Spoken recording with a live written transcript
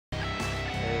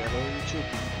YouTube.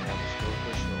 We have a still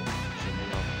official.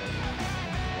 Zooming up and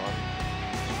one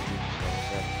stream zoals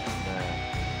en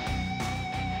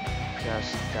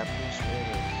Deadpool weer.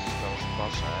 Het spel is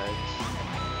pas uit.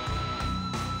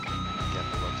 Ik heb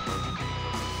er wat groter gekeken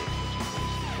van de Xbox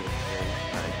geweest, die veel twee,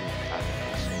 maar ik doe het graag op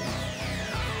PC.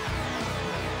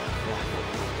 Ja,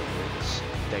 dat is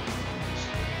denk ik niet.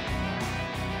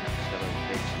 Dat het een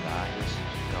beetje laag is, dus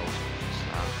de kans op te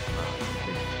staan, maar ik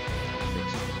denk dat het een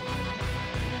beetje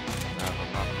maar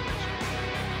wat laten we eens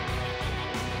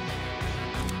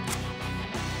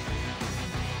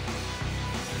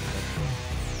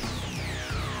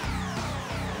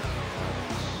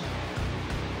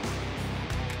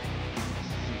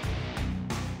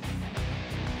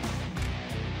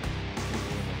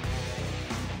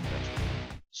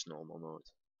normal mode.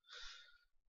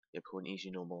 Je hebt gewoon easy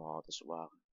normal hard als het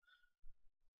ware.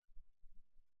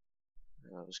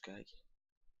 Ja, eens kijken.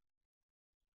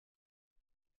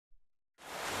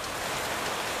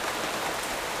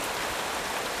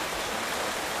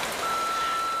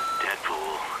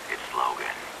 Deadpool, it's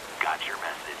Logan. Got your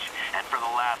message. And for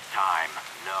the last time,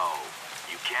 no.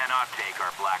 You cannot take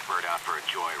our Blackbird out for a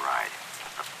joyride.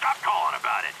 Stop calling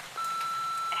about it!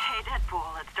 Hey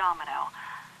Deadpool, it's Domino.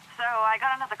 So I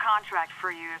got another contract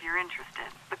for you if you're interested.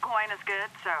 The coin is good,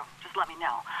 so just let me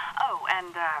know. Oh,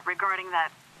 and regarding that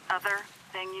other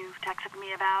thing you texted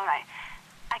me about, I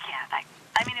can't.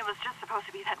 I mean, it was just supposed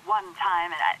to be that one time,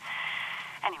 and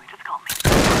anyway, just call me.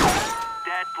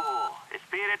 Deadpool, it's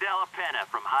Peter Della Penna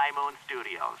from High Moon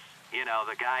Studios. You know,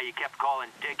 the guy you kept calling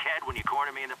dickhead when you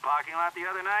cornered me in the parking lot the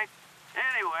other night?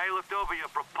 Anyway, looked over your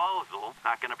proposal.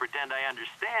 Not gonna pretend I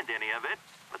understand any of it,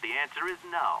 but the answer is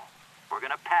no. We're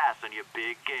gonna pass on your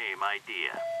big game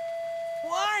idea.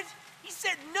 What? He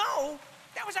said no?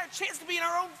 That was our chance to be in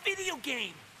our own video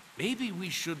game. Maybe we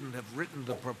shouldn't have written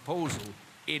the proposal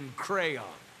in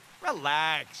crayon.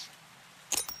 Relax.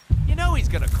 You know he's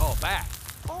gonna call back.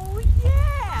 Oh,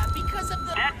 yeah, because of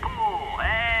the... Deadpool!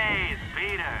 Hey, it's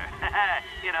Peter.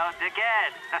 You know,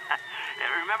 dickhead.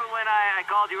 Remember when I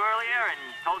called you earlier and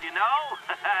told you no?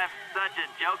 I'm such a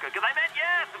joker, because I meant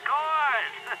yes, of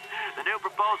course! The new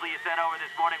proposal you sent over this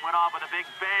morning went off with a big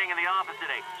bang in the office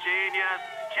today. Genius.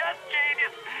 Just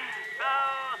genius. So,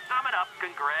 sum it up,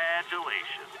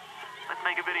 congratulations. Let's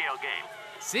make a video game.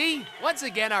 See? Once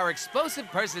again, our explosive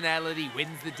personality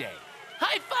wins the day.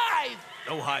 High five!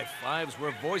 No high fives,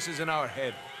 we're voices in our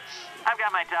head. I've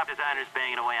got my top designers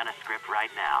banging away on a script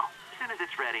right now. As soon as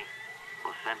it's ready,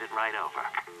 we'll send it right over.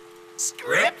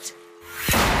 Script?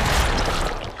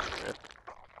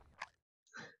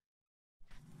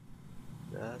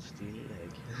 That's the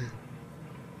leg.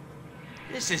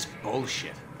 This is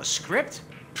bullshit. A script?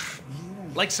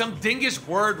 Like some dingus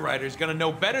word writer's gonna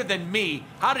know better than me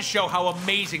how to show how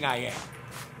amazing I am.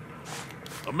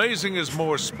 Amazing is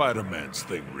more Spider-Man's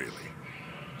thing, really.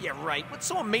 Yeah, right. What's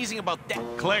so amazing about that?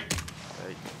 Click.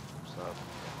 Hey, stop.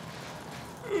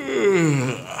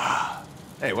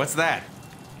 Hey, what's that?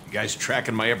 You guys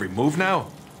tracking my every move now?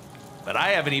 But I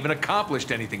haven't even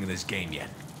accomplished anything in this game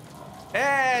yet.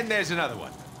 And there's another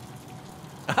one.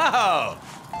 Oh!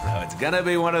 So it's gonna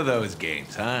be one of those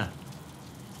games, huh?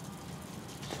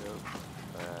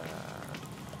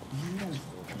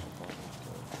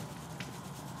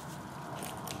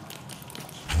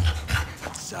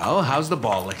 So, how's the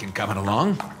ball licking coming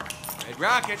along? Red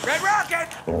Rocket! Red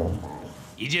Rocket!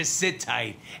 You just sit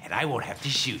tight, and I won't have to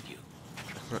shoot you.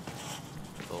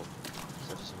 Oh,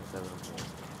 zetten ze me verder op.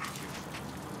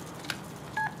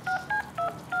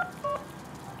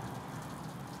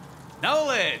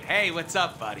 Nolan! Hey, what's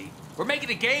up, buddy? We're making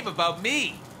a game about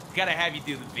me. Gotta have you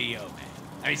do the VO, man.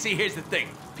 I mean, see, here's the thing.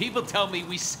 People tell me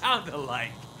we sound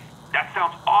alike. That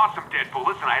sounds awesome, Deadpool.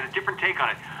 Listen, I had a different take on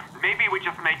it. Maybe we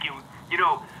just make you,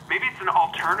 maybe it's an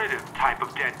alternative type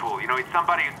of Deadpool. You know, it's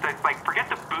somebody that's like, forget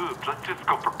the boobs. Let's just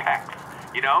go for pecs.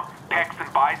 You know? Pecs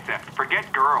and biceps.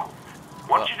 Forget girls.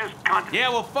 Why don't you just Yeah,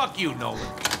 well, fuck you, Nolan.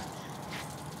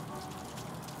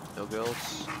 No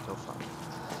girls, no fun.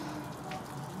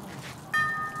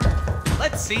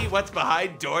 Let's see what's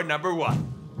behind door number 1.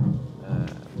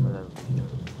 What hebben we hier?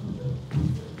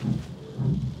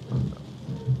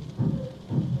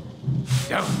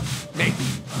 Don't make me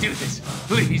do this,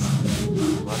 please.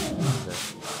 Wat is dat?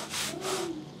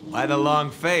 Why the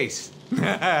long face?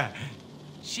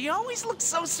 She always looks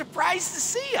so surprised to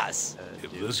see us.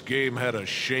 If this game had a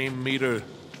shame meter,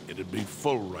 it'd be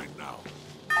full right now.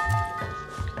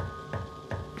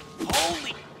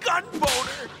 Holy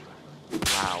gunboater!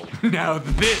 Wow. Now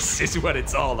this is what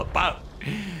it's all about.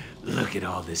 Look at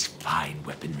all this fine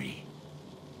weaponry.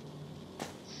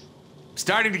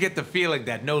 Starting to get the feeling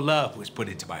that no love was put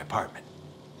into my apartment.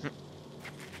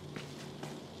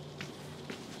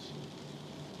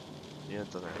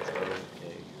 Internet.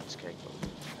 Oké, eens kijken wat.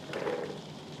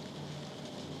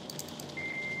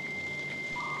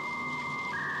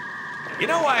 You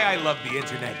know why I love the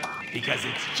internet? Because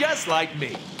it's just like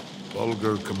me.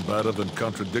 Vulgar, combative, and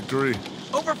contradictory.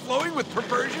 Overflowing with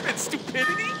perversion and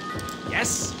stupidity?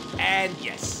 Yes, and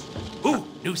yes. Ooh,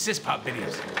 new Syspop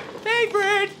videos.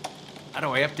 Favorite! How do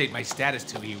I update my status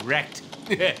to erect?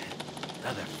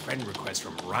 Another friend request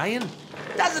from Ryan?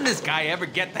 Doesn't this guy ever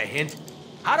get the hint?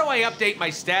 How do I update my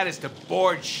status to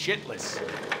bored shitless?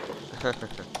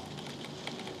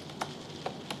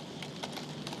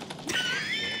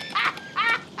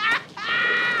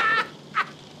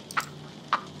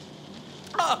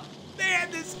 Oh,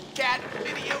 man, this cat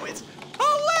video is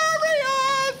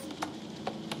hilarious!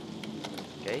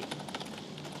 Oké.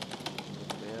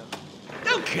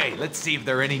 Okay, let's see if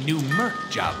there are any new Merc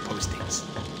job postings.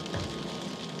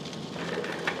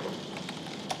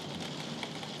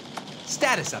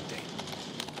 Status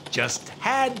update. Just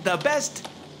had the best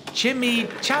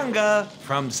chimichanga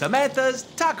from Samantha's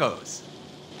Tacos.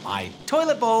 My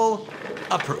toilet bowl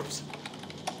approves.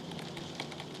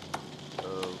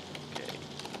 Okay.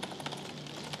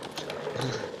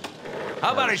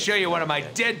 How about I show you one of my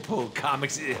Deadpool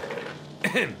comics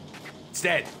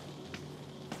instead?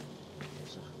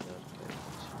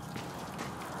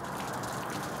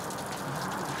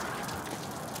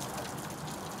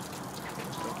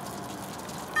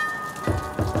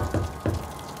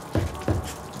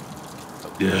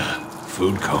 Yeah,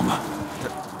 food coma.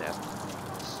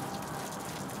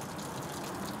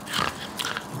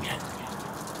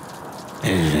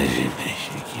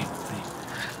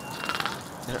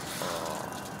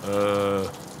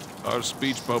 Our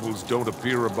speech bubbles don't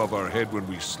appear above our head when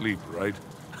we sleep, right?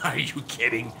 Are you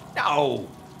kidding? No.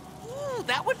 Ooh,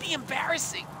 that would be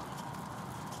embarrassing.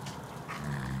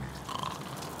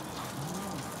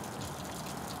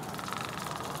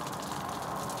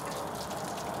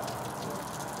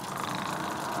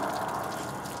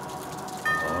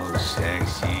 Oh,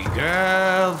 sexy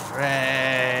girlfriend.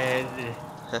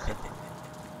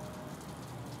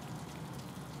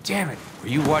 Damn it. Were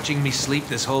you watching me sleep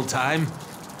this whole time?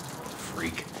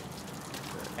 Freak.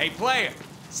 Hey, player.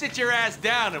 Sit your ass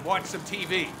down and watch some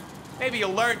TV. Maybe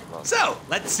you'll learn. So,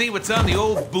 let's see what's on the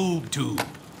old boob tube.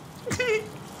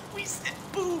 We said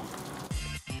boo.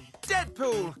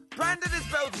 Deadpool, branded as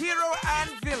both hero and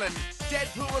villain.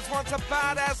 Deadpool was once a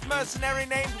badass mercenary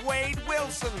named Wade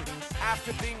Wilson.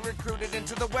 After being recruited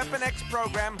into the Weapon X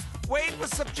program, Wade was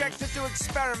subjected to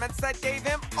experiments that gave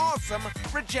him awesome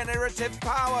regenerative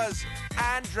powers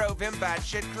and drove him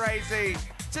batshit crazy.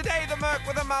 Today, the Merc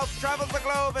with a mouth travels the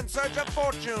globe in search of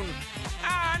fortune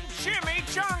and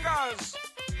chimichangas.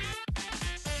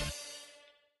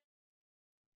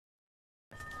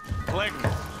 Click.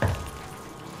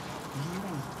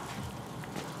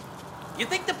 You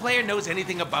think the player knows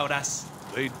anything about us?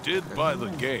 They did buy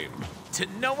the game. To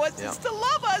know us is to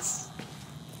love us.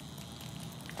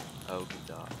 Oh,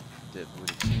 god. Dit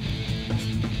moet ik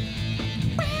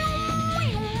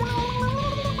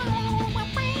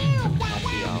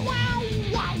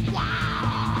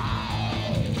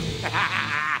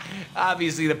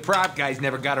Obviously, the prop guys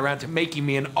never got around to making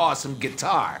me an awesome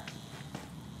guitar.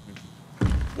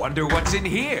 Wonder what's in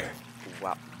here.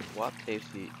 Wat heeft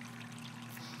hij?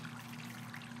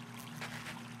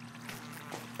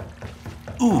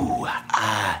 Ooh,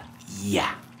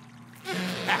 yeah.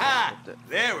 Haha,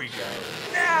 there we go.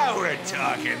 Now we're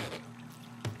talking.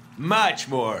 Much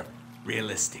more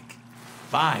realistic.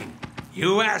 Fine,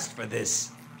 you asked for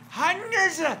this.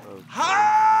 Hundreds of...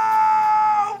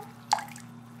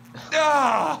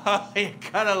 Oh, you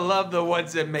gotta love the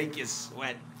ones that make you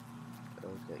sweat.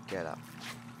 Okay, get up.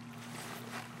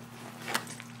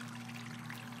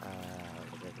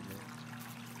 Wat heb ik nu?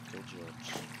 Good jobs.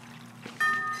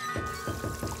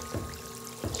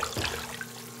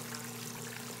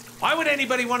 Why would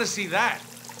anybody want to see that?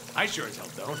 I sure as hell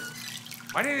don't.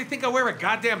 Why do they think I wear a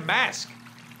goddamn mask?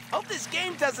 Hope this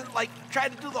game doesn't, like, try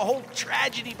to do the whole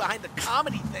tragedy behind the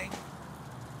comedy thing.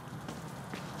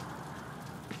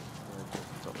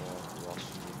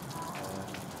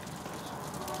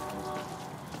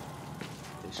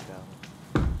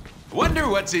 Wonder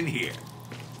what's in here.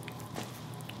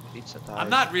 Pizza time. I'm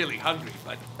not really hungry,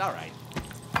 but all right.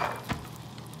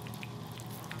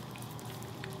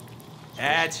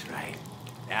 That's right.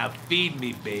 Now feed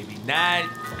me, baby. Not.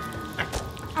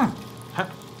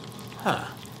 Huh.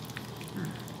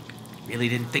 Really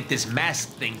didn't think this mask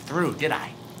thing through, did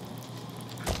I?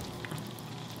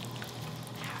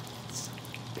 Son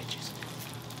of bitches.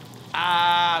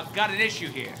 Got an issue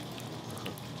here.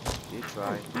 You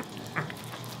try.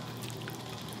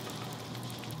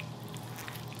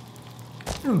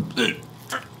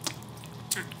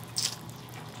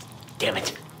 Damn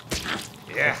it.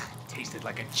 Yeah, tasted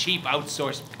like a cheap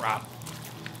outsourced prop.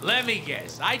 Let me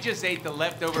guess, I just ate the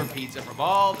leftover pizza from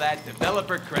all that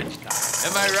developer crunch time.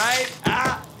 Am I right?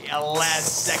 Ah, you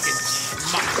last second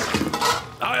schmuck.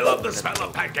 I love the smell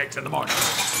of pancakes in the morning.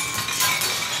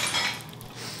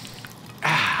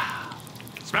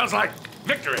 Smells like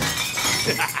victory.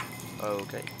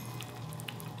 Oké.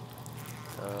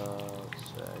 Dat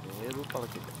zijn een heleboel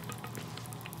pannenkoeken.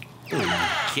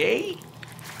 Okay.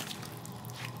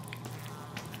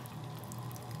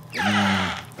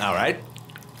 All right.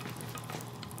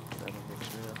 En nog niks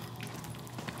meer.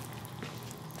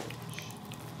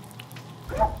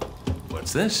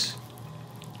 What's this?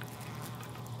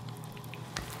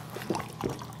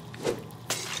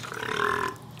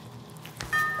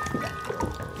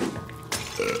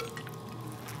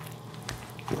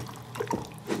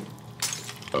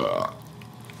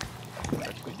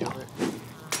 Goed, jongen.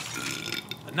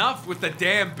 Enough with the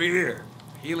damn beer.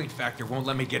 Healing factor won't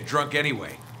let me get drunk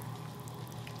anyway.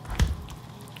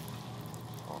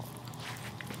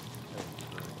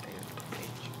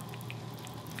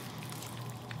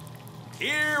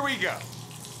 Here we go.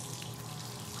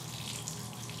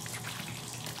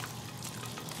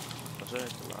 Dat is echt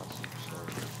de laatste persoon.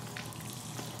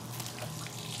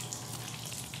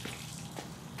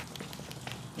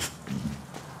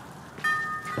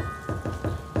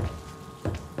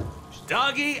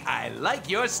 Doggy, I like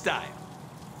your style.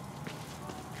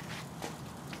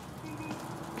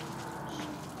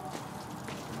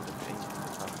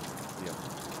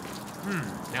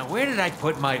 Now where did I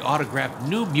put my autographed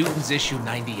New Mutants issue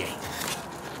 98?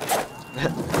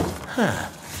 Huh.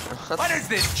 What is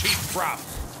this cheap prop?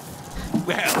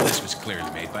 Well, this was clearly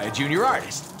made by a junior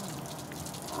artist.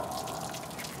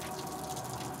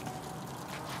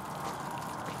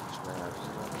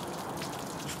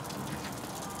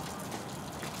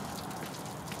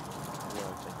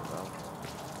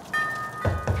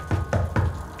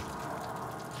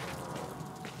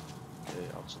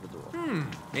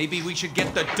 Maybe we should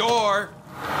get the door.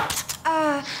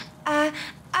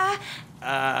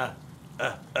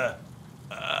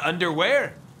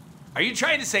 Underwear? Are you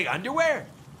trying to say underwear?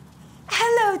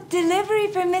 Hello, delivery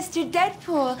for Mr.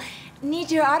 Deadpool. Need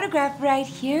your autograph right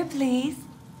here, please.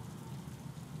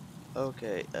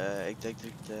 Oké, ik denk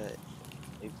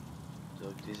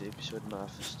dat ik deze episode maar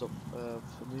even stop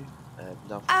voor nu.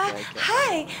 Bedankt voor het kijken.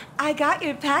 Hi, I got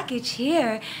your package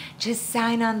here. Just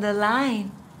sign on the line.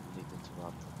 Niet te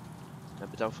laten.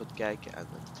 Bedankt voor het kijken en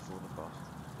tot de volgende part.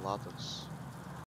 Laters.